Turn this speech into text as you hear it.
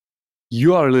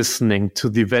You are listening to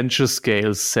the Venture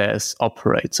Scale SaaS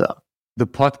Operator, the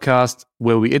podcast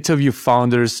where we interview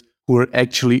founders who are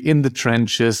actually in the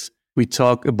trenches. We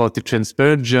talk about the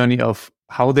transparent journey of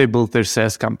how they build their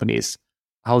SaaS companies,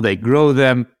 how they grow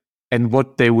them, and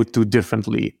what they would do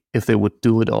differently if they would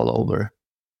do it all over.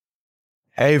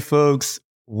 Hey folks,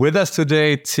 with us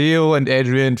today, Theo and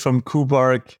Adrian from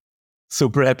Kubeark.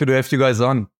 Super happy to have you guys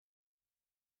on.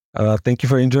 Thank you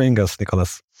for enjoying us,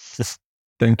 Nicholas.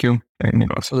 Thank you.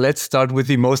 Let's start with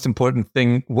the most important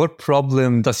thing. What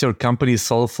problem does your company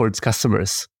solve for its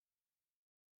customers?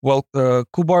 Well,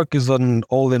 Kubeark is an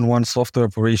all-in-one software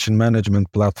operation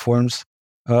management platforms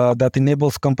that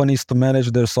enables companies to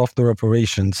manage their software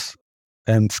operations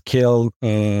and scale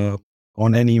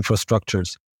on any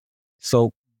infrastructures.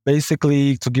 So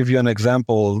basically, to give you an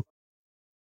example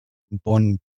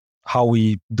on how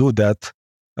we do that,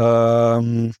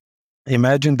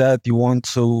 imagine that you want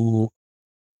to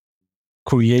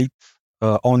create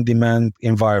on-demand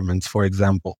environments, for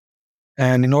example.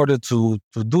 And in order to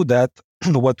do that,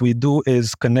 what we do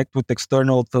is connect with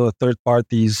external third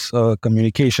parties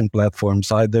communication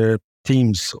platforms, either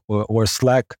Teams or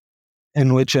Slack,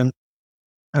 in which an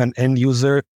end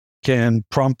user can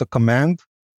prompt a command,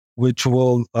 which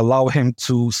will allow him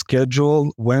to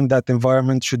schedule when that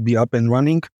environment should be up and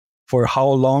running, for how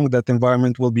long that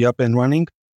environment will be up and running,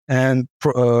 and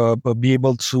be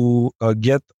able to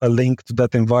get a link to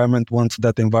that environment once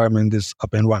that environment is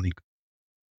up and running.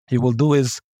 He will do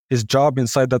his job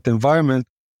inside that environment,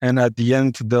 and at the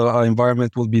end, the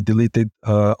environment will be deleted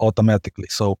automatically.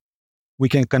 So we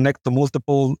can connect to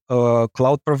multiple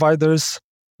cloud providers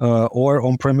or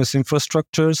on-premise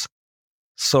infrastructures.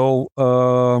 So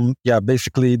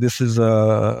basically, this is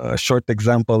a short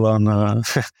example on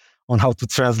on how to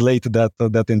translate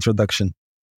that introduction.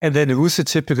 And then who's the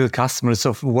typical customers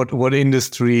of what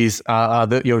industries are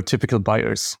your typical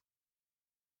buyers?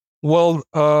 Well,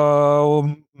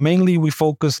 mainly we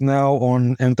focus now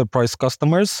on enterprise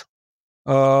customers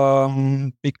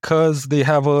because they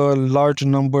have a large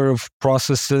number of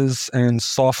processes and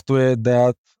software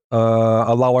that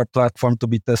allow our platform to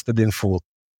be tested in full.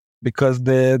 Because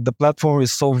the platform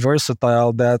is so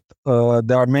versatile that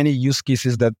there are many use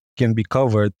cases that can be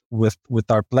covered with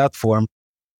our platform.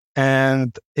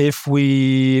 And if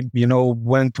we,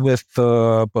 went with,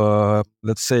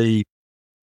 let's say,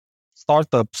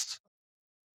 startups,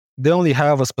 they only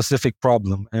have a specific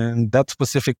problem, and that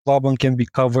specific problem can be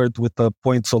covered with a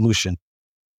point solution.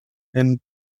 In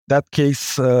that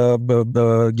case,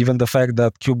 given the fact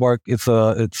that Kubeark,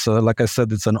 it's like I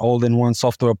said, it's an all-in-one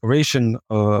software operation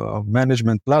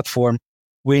management platform,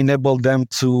 we enable them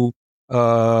to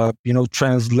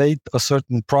translate a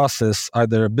certain process,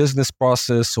 either a business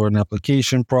process or an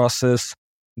application process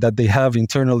that they have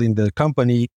internally in their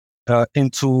company,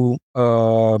 into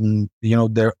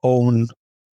their own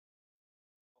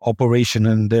operation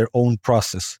and their own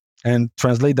process, and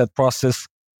translate that process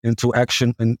into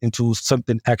action and into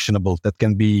something actionable that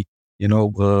can be,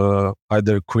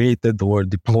 either created or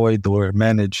deployed or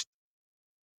managed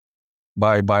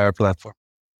by our platform.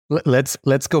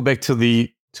 Let's go back to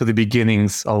the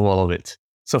beginnings of all of it.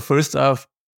 So first off,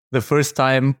 the first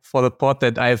time for the pod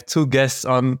that I have two guests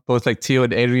on, both like Theo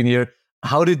and Adrian here.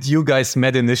 How did you guys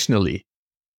met initially?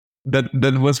 That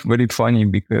was very funny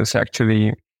because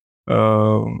actually,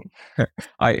 when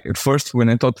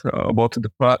I thought about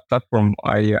the platform,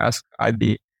 I asked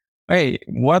Adi, "Hey,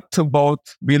 what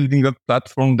about building a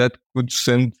platform that could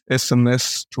send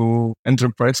SMS to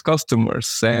enterprise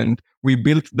customers?" And we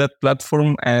built that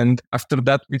platform, and after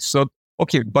that we thought,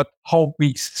 okay, but how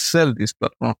we sell this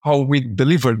platform, how we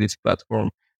deliver this platform.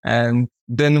 And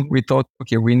then we thought,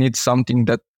 okay, we need something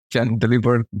that can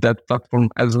deliver that platform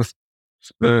as a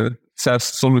SaaS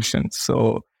solution.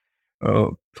 So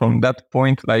from that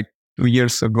point, like 2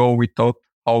 years ago, we thought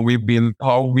how we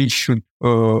should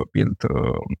build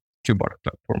a Kubeark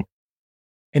platform.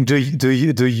 And do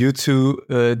you two,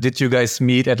 did you guys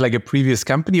meet at like a previous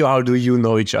company, or how do you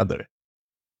know each other?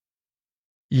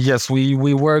 Yes, we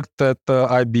worked at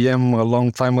IBM a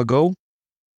long time ago,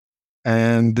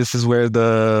 and this is where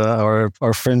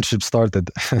our friendship started.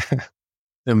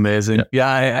 Amazing.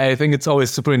 Yeah, I think it's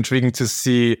always super intriguing to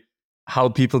see how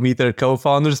people meet their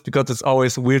co-founders, because it's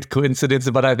always a weird coincidence.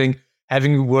 But I think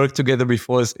having worked together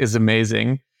before is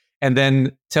amazing. And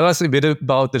then tell us a bit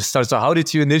about the start. So how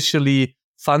did you initially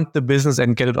fund the business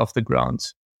and get it off the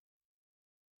ground?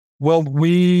 Well,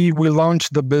 we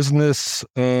launched the business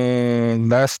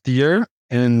last year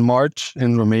in March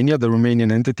in Romania, the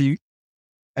Romanian entity.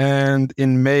 And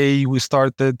in May, we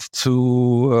started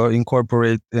to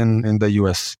incorporate in the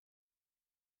US.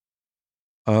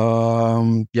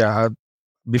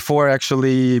 before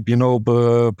actually, getting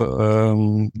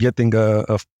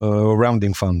a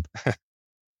rounding fund.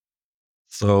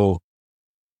 So,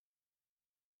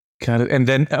 Kind of. And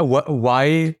then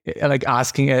why, like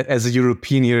asking as a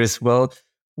European here as well,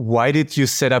 why did you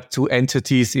set up two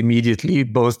entities immediately,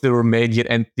 both the Romanian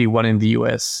and the one in the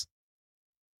US?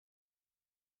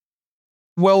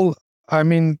 well, I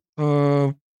mean,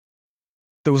 there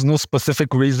was no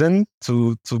specific reason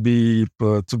to be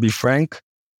frank.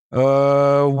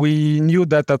 We knew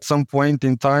that at some point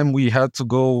in time we had to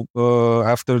go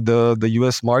after the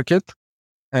US market,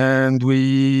 and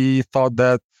we thought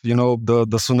that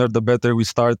the sooner the better we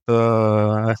start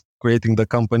creating the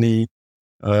company,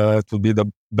 it will be the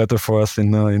better for us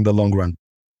in the long run.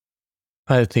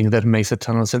 I think that makes a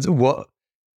ton of sense. What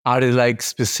are there like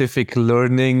specific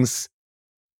learnings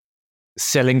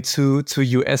selling to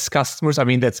US customers? I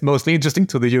mean, that's mostly interesting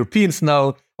to the Europeans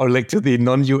now, or like to the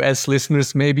non-US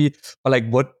listeners maybe. Or like,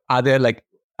 what are there like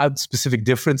specific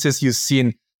differences you see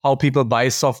in how people buy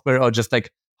software, or just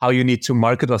like how you need to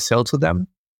market or sell to them?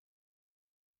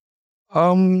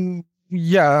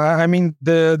 Yeah, I mean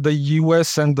the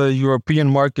US and the European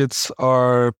markets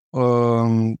are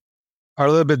a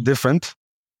little bit different.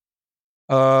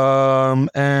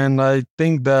 And I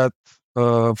think that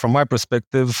from my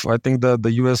perspective, I think that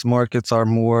the US markets are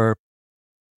more,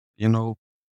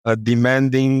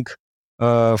 demanding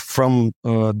from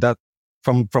that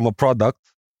from a product,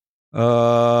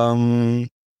 um,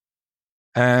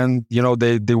 and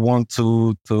they want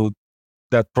to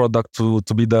that product to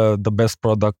be the best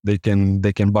product they can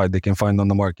find on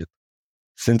the market,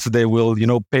 since they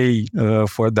will pay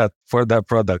for that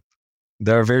product.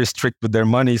 They're very strict with their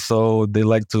money, so they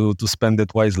like to spend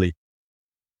it wisely.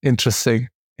 Interesting.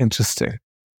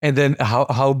 And then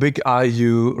how big are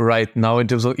you right now in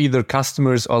terms of either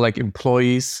customers or like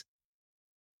employees?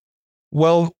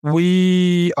 Well,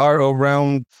 we are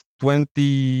around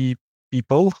 20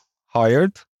 people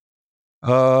hired,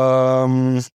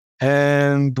 and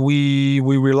we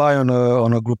rely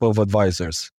on a group of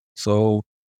advisors. So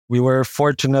we were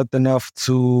fortunate enough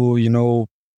to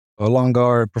along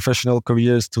our professional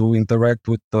careers to interact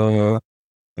with a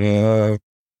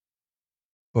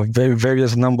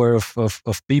various number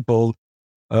of people,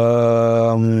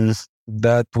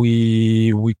 that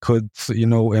we could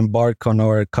embark on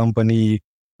our company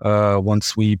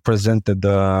once we presented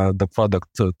the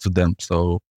product to them.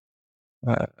 So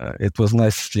it was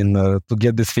nice to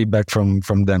get this feedback from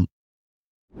them.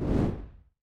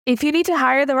 If you need to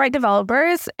hire the right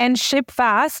developers and ship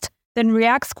fast, then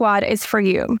React Squad is for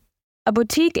you. A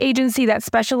boutique agency that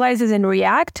specializes in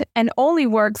React and only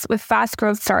works with fast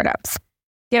growth startups.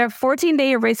 Get a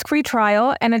 14-day risk-free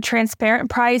trial and a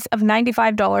transparent price of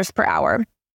 $95 per hour.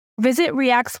 Visit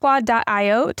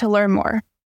reactsquad.io to learn more.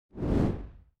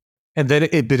 And then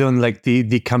a bit on like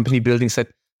the company building side.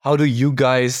 How do you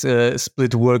guys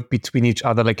split work between each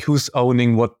other? Like, who's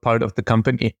owning what part of the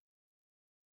company?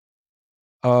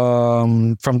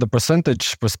 From the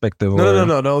percentage perspective?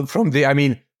 No. I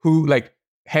mean, who like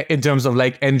in terms of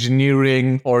like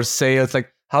engineering or sales?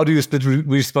 Like, how do you split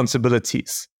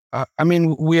responsibilities? I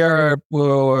mean, we are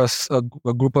a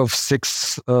group of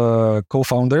 6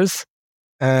 co-founders,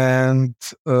 and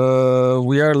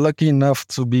we are lucky enough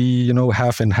to be,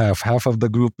 half and half. Half of the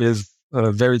group is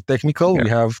very technical. Yeah. We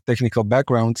have technical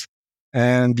backgrounds,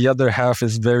 and the other half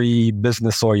is very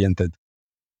business oriented.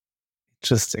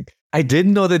 Interesting. I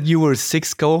didn't know that you were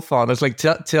 6 co-founders. Like,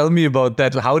 tell me about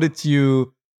that. How did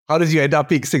you end up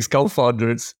being 6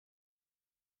 co-founders?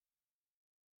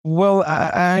 Well,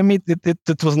 I mean,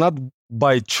 it was not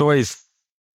by choice.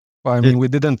 I mean, we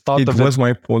didn't thought of it. It was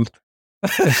my fault.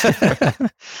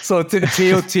 So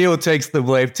Theo takes the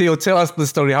blame. Theo, tell us the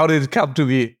story. How did it come to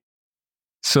be?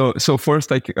 So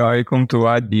first I come to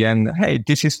Adrian, and hey,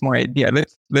 this is my idea.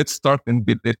 Let's start and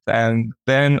build it. And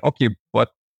then, okay, but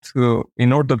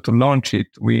in order to launch it,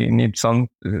 we need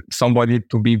somebody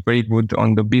to be very good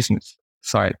on the business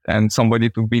side, and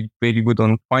somebody to be very good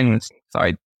on financing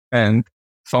side, and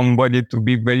somebody to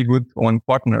be very good on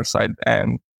partner side.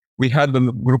 And we had a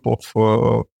group of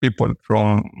people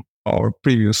from our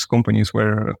previous companies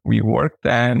where we worked,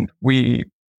 and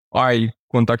I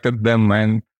contacted them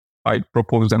and I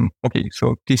proposed them, okay,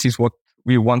 so this is what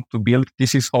we want to build.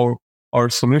 This is how our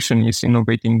solution is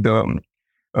innovating the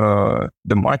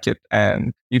market.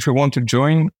 And if you want to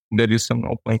join, there is an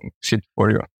open seat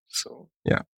for you. So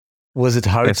yeah. Was it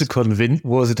hard to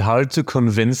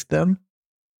convince them?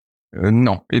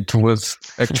 No, it was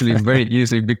actually very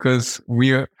easy because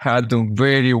we had a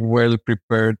very well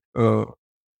prepared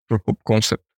proof of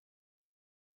concept.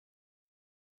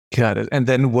 Got it. And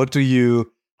then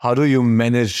how how do you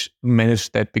manage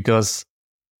that? Because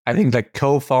I think like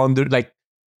co-founder, like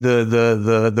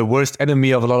the worst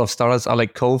enemy of a lot of startups are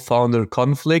like co-founder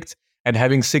conflict, and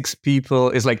having 6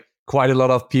 people is like quite a lot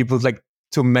of people like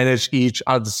to manage each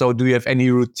other. So do you have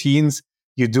any routines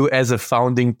you do as a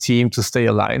founding team to stay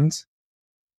aligned?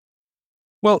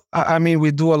 Well, I mean,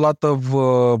 we do a lot of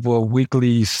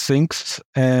weekly syncs,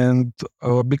 and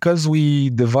because we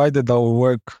divided our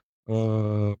work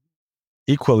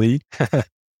equally,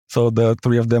 so the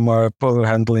 3 of them are probably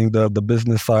handling the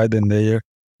business side, and they're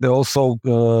also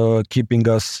keeping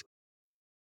us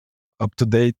up to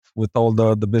date with all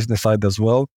the business side as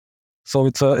well. So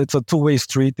it's a two-way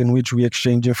street in which we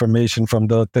exchange information from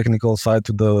the technical side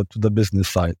to the business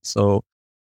side. So.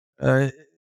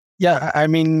 Yeah, I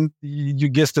mean, you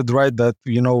guessed it right that,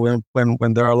 when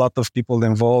there are a lot of people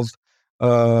involved,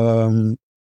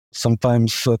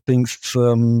 sometimes things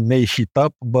may heat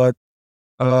up, but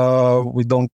we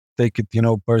don't take it,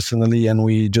 personally, and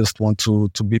we just want to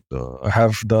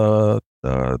have the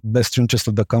best interest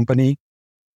of the company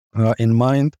in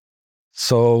mind.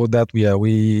 So that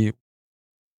we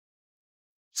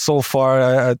so far,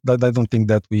 I don't think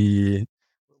that we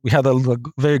had a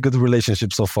very good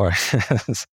relationship so far.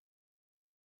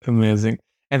 Amazing.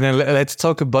 And then let's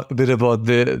talk a bit about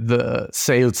the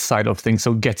sales side of things.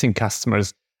 So getting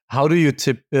customers. How do you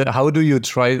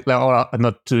try, or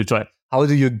not to try? How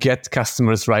do you get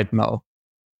customers right now?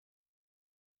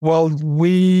 Well,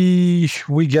 we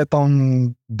get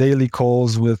on daily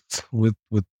calls with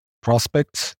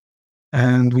prospects,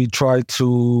 and we try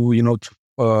to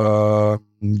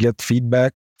get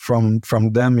feedback from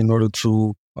them in order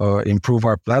to improve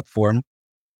our platform.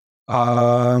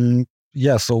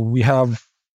 Yeah, so we have,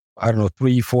 I don't know,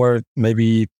 3, 4,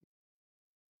 maybe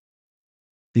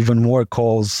even more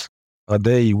calls a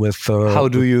day with. How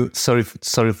do you? Sorry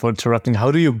for interrupting. How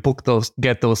do you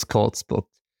get those calls booked?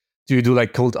 Do you do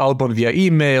like cold outbound via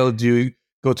email? Do you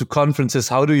go to conferences?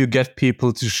 How do you get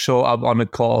people to show up on a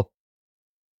call?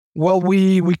 Well,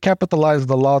 we capitalized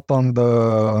a lot on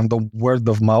the word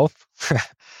of mouth.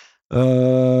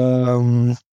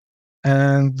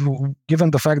 And given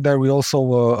the fact that we're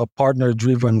also a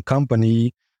partner-driven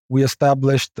company, we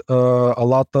established a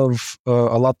lot of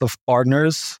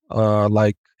partners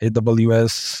like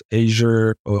AWS,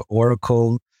 Azure,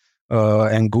 Oracle,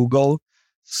 and Google.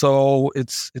 So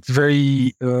it's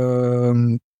very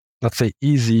let's say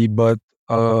easy, but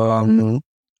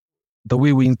the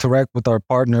way we interact with our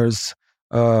partners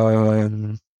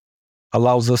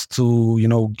allows us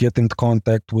to get into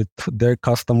contact with their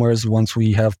customers once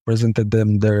we have presented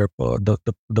them their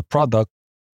the product,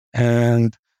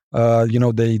 and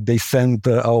they send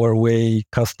our way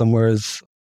customers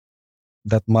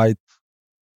that might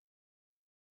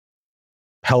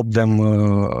help them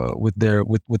with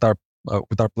our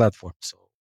platform. So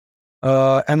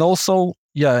and also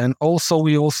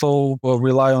we also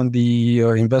rely on the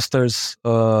investors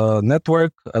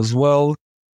network as well.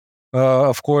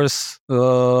 Of course,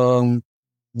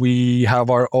 we have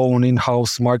our own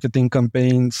in-house marketing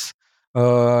campaigns,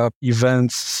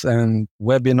 events and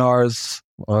webinars,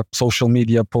 social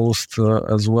media posts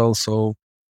as well. So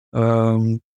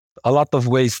a lot of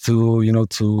ways to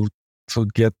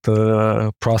get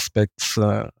prospects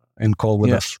and call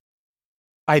with us.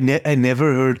 I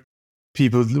never heard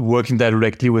people working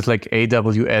directly with like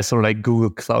AWS or like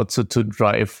Google Cloud to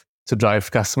drive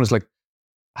customers. Like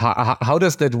how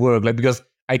does that work? Like, because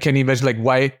I can imagine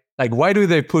why do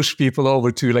they push people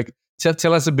over to like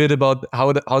tell us a bit about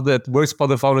how that works for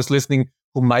the founders listening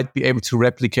who might be able to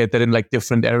replicate that in like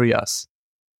different areas.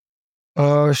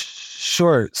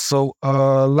 Sure. So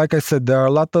like I said, there are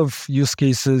a lot of use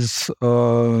cases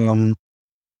that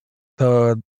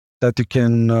you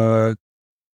can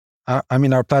I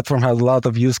mean, our platform has a lot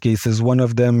of use cases. One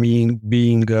of them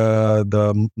being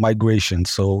the migration.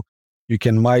 So you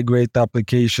can migrate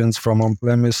applications from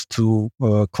on-premise to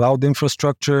cloud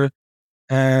infrastructure.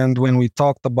 And when we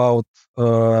talked about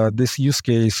this use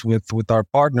case with our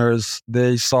partners,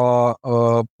 they saw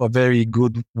a very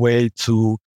good way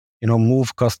to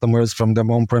move customers from their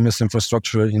on-premise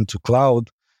infrastructure into cloud.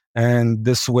 And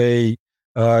this way,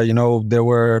 there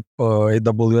were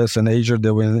AWS and Azure.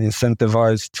 They were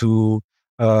incentivized to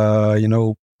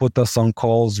put us on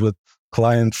calls with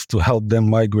clients to help them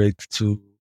migrate to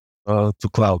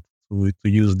cloud to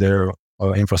use their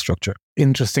infrastructure.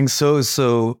 Interesting.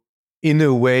 So in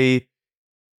a way,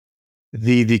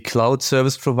 the cloud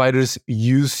service providers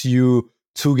use you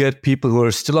to get people who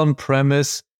are still on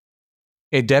premise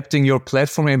adapting your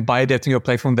platform, and by adapting your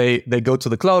platform, they go to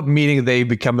the cloud, meaning they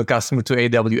become a customer to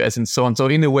AWS and so on. So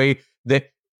in a way,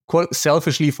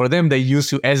 selfishly for them, they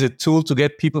use you as a tool to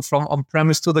get people from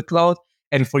on-premise to the cloud.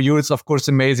 And for you, it's of course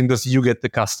amazing because you get the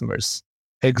customers.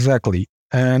 Exactly.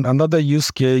 And another use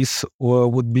case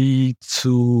would be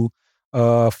to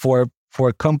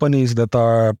for companies that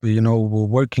are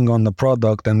working on the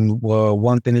product and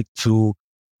wanting it to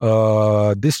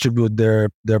distribute their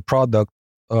product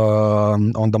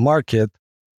on the market,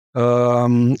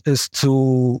 is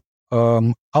to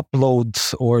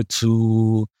upload or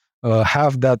to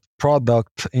have that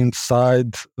product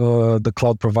inside the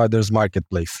cloud provider's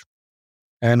marketplace.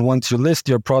 And once you list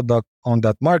your product on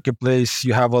that marketplace,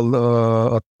 you have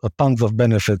a tons of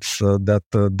benefits that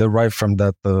derive from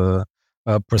that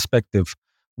perspective.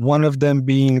 One of them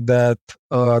being that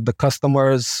the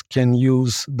customers can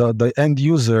use, the end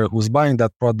user who's buying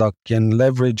that product can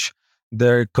leverage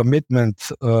their commitment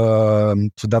to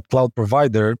that cloud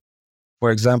provider. For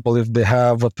example, if they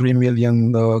have a 3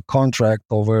 million contract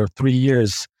over 3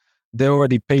 years, they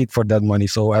already paid for that money.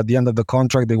 So at the end of the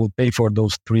contract, they will pay for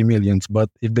those 3 millions. But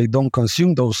if they don't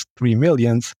consume those 3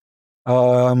 millions,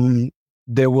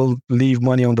 they will leave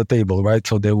money on the table, right?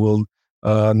 So they will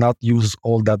not use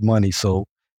all that money. So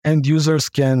end users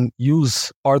can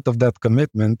use part of that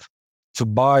commitment to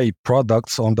buy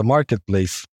products on the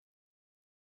marketplace.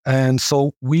 And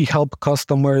so we help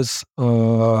customers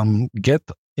get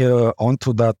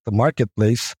onto that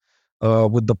marketplace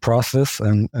with the process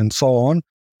and so on,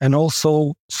 and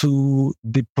also to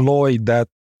deploy that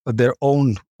their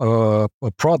own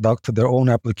product, their own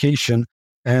application,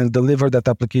 and deliver that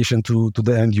application to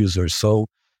the end user. So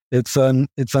it's an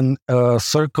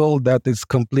circle that is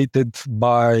completed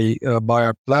by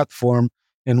our platform,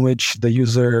 in which the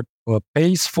user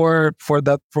pays for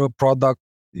that product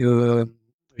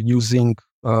using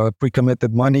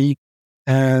pre-committed money,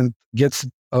 and gets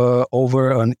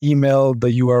over an email the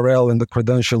URL and the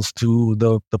credentials to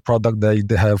the product that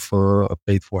they have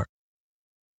paid for.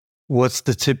 What's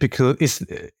the typical, is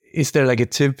there like a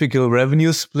typical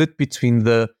revenue split between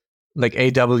the like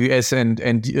AWS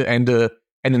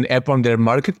and an app on their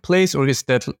marketplace, or is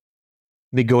that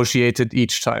negotiated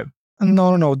each time?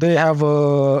 No. They have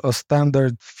a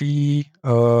standard fee.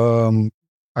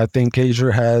 I think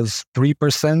Azure has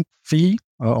 3% fee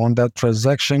on that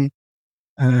transaction.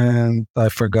 And I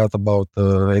forgot about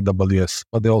AWS,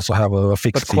 but they also have a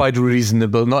fixed fee. But quite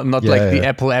reasonable, not like the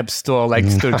Apple App Store, like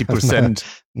 30%.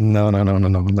 No.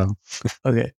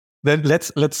 Okay, then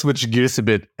let's switch gears a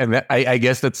bit, and I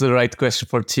guess that's the right question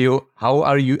for Theo. How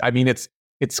are you? I mean,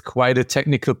 it's quite a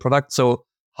technical product. So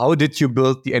how did you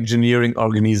build the engineering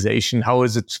organization? How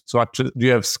is it structured? Do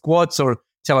you have squads, or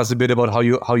tell us a bit about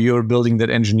how you're building that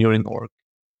engineering org?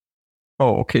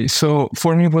 Oh, okay. So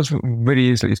for me, it was very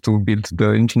easy to build the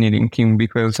engineering team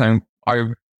because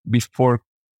before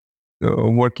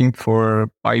working for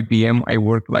IBM, I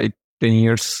worked like 10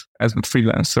 years as a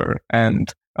freelancer,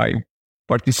 and I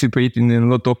participated in a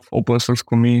lot of open source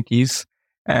communities,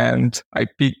 and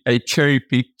I cherry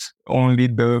picked only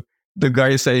the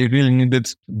guys I really needed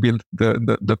to build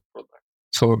the product.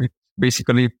 So it's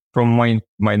basically from my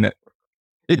network.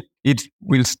 It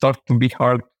will start to be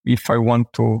hard if I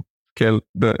want to scale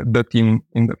the team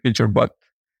in the future, but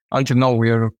until now we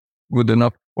are good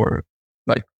enough for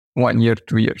like 1 year,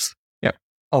 2 years. Yeah.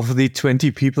 Of the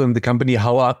 20 people in the company,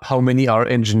 how many are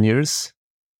engineers?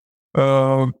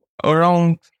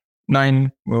 Around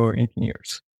 9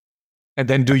 engineers. And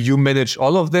then do you manage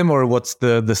all of them, or what's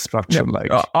the structure like?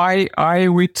 I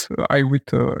with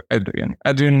Adrian.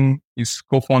 Adrian is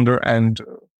co-founder and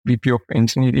VP of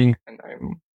engineering, and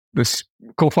I'm the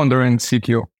co-founder and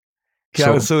CTO.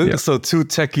 Yeah, so two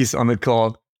techies on the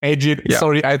call. Adrian,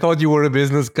 sorry, I thought you were a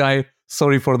business guy.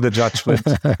 Sorry for the judgment.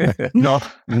 No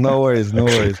worries.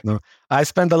 No, I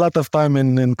spent a lot of time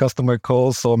in customer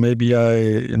calls, so maybe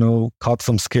I caught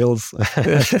some skills,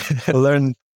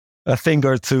 learned a thing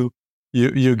or two.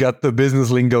 You got the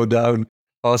business lingo down.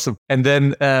 Awesome. And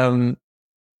then,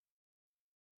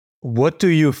 what do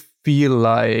you feel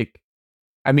like?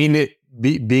 I mean,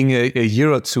 being a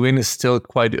year or two in is still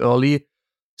quite early.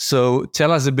 So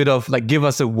tell us a bit of give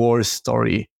us a war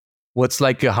story. What's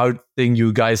like a hard thing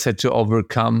you guys had to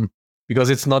overcome?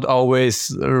 Because it's not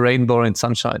always rainbow and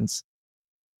sunshines.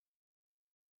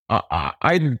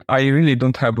 I really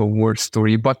don't have a war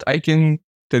story, but I can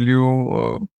tell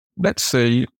you, let's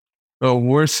say, a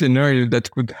worst scenario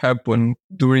that could happen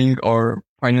during our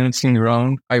financing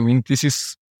round. I mean, this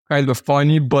is kind of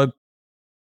funny, but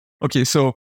okay,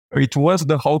 so it was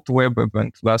the Hot Web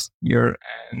event last year,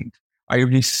 and I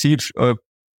received a,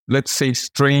 let's say,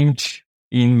 strange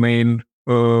email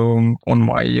on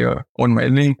my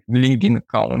LinkedIn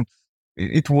account.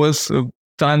 It was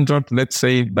standard, let's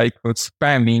say like a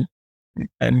spammy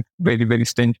and very, very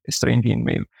strange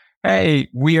email. Hey,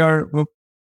 we are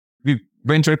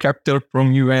venture capital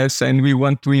from US and we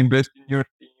want to invest in your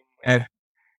team, and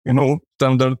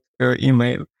standard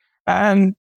email.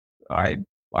 And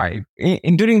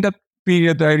during that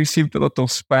period, I received a lot of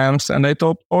spams, and I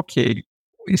thought, okay,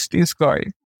 who is this guy?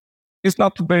 He's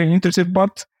not very interested,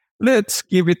 but let's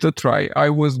give it a try. I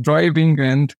was driving,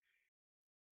 and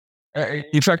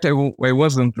in fact, I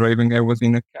wasn't driving. I was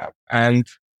in a cab, and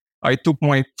I took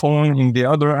my phone in the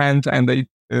other hand, and I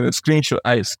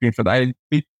I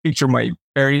picture my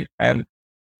Perry, and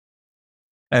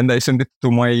I sent it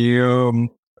to my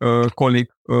colleague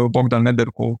Bogdan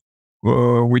Nederko,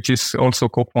 which is also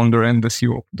co-founder and the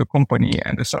CEO of the company.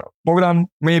 And I said, Bogdan,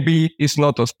 maybe it's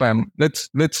not a spam.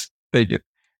 Let's take it.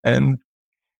 And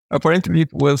apparently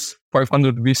it was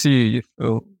 500 VC,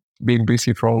 big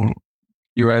VC from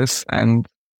US, and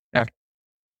yeah.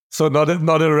 So not a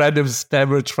random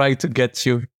spammer trying to get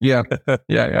you. Yeah.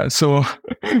 So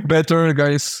better,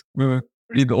 guys,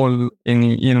 read all in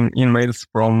emails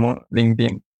from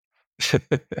LinkedIn.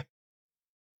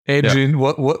 Adrian,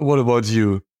 what about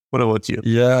you? What about you?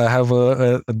 Yeah, I have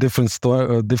a different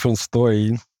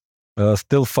story.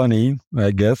 Still funny,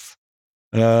 I guess.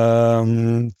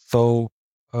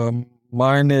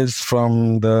 Mine is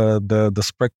from the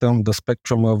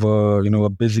spectrum of a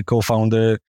busy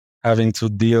co-founder having to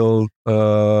deal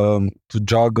to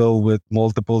juggle with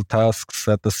multiple tasks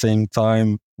at the same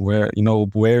time, where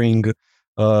wearing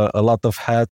a lot of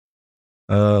hats,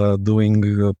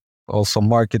 doing also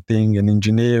marketing and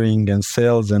engineering and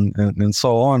sales and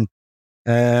so on.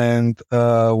 And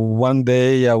one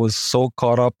day I was so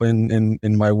caught up in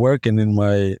my work and in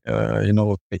my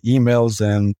emails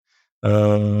and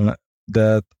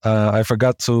that I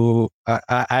forgot to.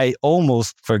 I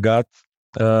almost forgot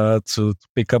to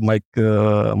pick up my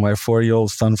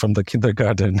 4-year-old son from the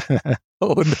kindergarten.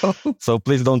 Oh no! So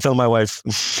please don't tell my wife.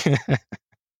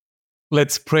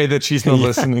 Let's pray that she's not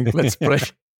listening. Let's pray.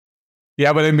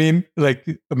 Yeah, but I mean, like,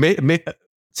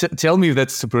 tell me if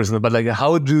that's too personal, but like,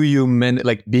 how do you manage?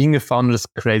 Like, being a founder is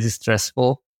crazy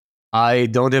stressful. I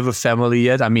don't have a family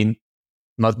yet. I mean,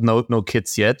 no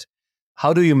kids yet.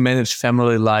 How do you manage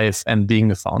family life and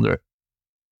being a founder?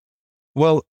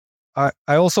 Well, I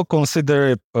also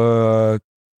consider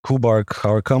Kubeark,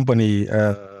 our company,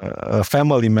 a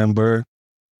family member,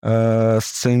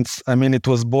 since it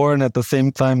was born at the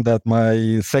same time that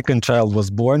my second child was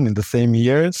born in the same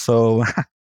year. So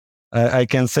I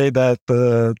can say that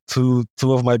two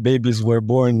of my babies were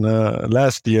born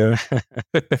last year.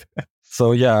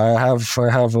 So yeah, I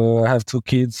have 2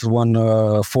 kids, one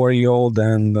 4-year-old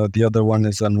and the other one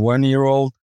is a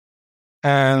 1-year-old.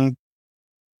 And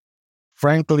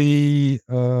frankly,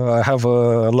 I have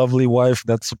a lovely wife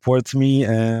that supports me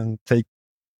and take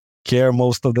care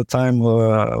most of the time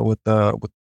with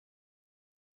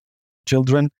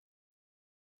children.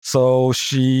 So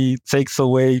she takes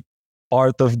away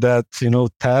part of that,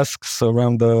 tasks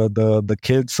around the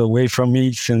kids away from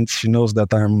me, since she knows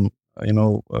that I'm,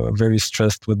 very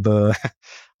stressed with a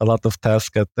lot of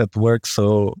tasks at work.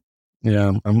 So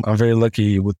yeah, I'm very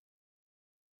lucky with,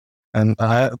 and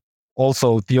I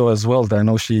also Theo as well. I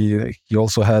know he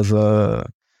also has a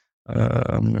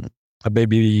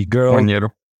baby girl. 1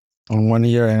 year. On 1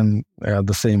 year, and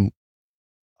the same.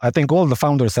 I think all the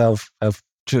founders have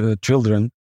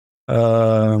children.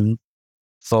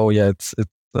 So yeah, it's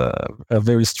a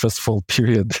very stressful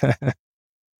period.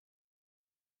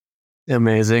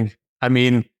 Amazing. I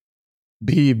mean,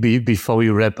 before we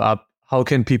wrap up, how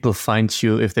can people find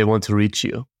you if they want to reach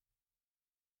you?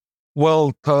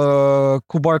 Well,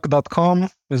 Kubeark.com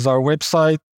is our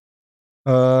website.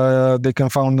 They can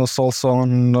find us also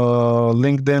on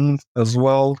LinkedIn as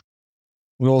well.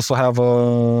 We also have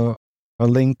a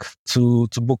link to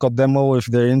book a demo if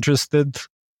they're interested.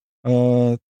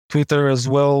 Twitter as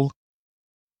well.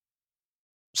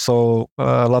 So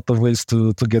a lot of ways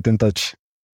to get in touch.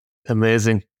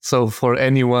 Amazing. So for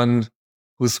anyone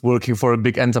who's working for a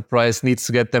big enterprise, needs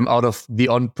to get them out of the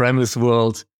on-premise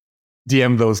world,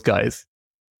 DM those guys.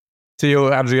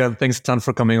 Theo, Adrian, thanks a ton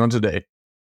for coming on today.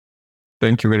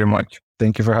 Thank you very much.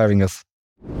 Thank you for having us.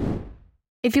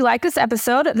 If you like this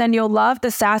episode, then you'll love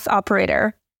The SaaS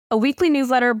Operator, a weekly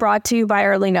newsletter brought to you by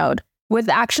EarlyNode, with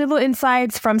actionable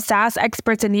insights from SaaS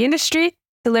experts in the industry,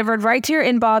 delivered right to your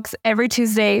inbox every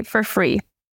Tuesday for free.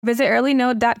 Visit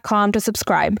earlynode.com to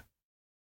subscribe.